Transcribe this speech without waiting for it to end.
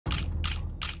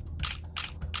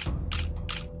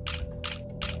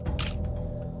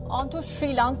On to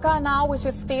Sri Lanka now, which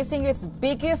is facing its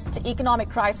biggest economic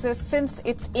crisis since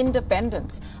its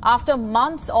independence. After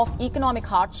months of economic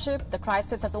hardship, the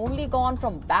crisis has only gone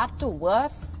from bad to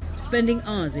worse. Spending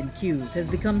hours in queues has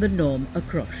become the norm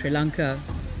across Sri Lanka.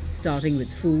 Starting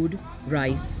with food,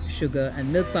 rice, sugar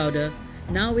and milk powder,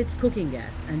 now it's cooking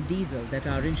gas and diesel that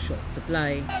are in short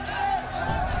supply.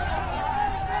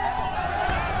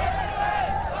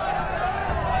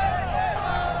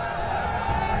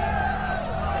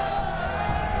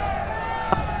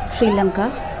 Sri Lanka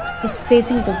is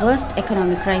facing the worst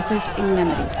economic crisis in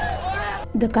memory.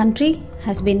 The country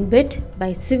has been hit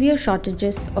by severe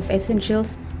shortages of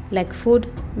essentials like food,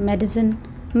 medicine,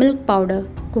 milk powder,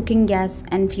 cooking gas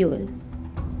and fuel.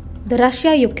 The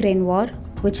Russia-Ukraine war,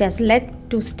 which has led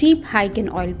to steep hike in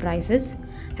oil prices,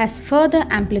 has further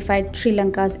amplified Sri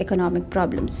Lanka's economic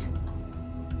problems.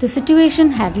 The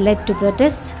situation had led to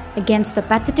protests against the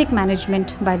pathetic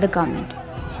management by the government.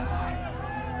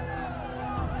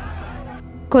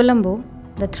 Colombo,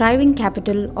 the thriving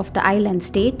capital of the island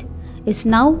state, is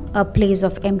now a place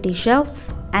of empty shelves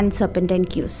and serpentine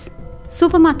queues.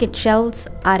 Supermarket shelves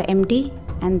are empty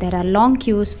and there are long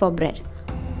queues for bread.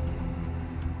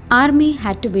 Army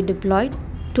had to be deployed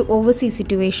to oversee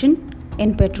situation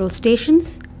in petrol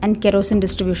stations and kerosene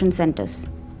distribution centers.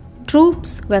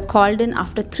 Troops were called in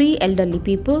after 3 elderly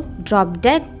people dropped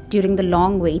dead during the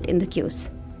long wait in the queues.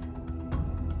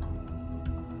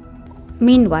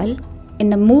 Meanwhile,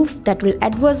 in a move that will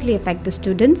adversely affect the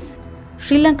students,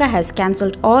 Sri Lanka has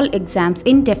cancelled all exams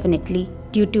indefinitely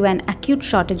due to an acute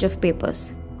shortage of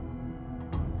papers.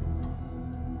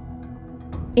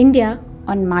 India,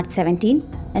 on March 17,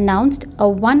 announced a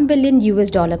 $1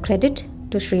 billion credit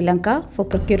to Sri Lanka for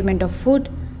procurement of food,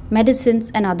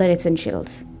 medicines and other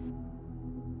essentials.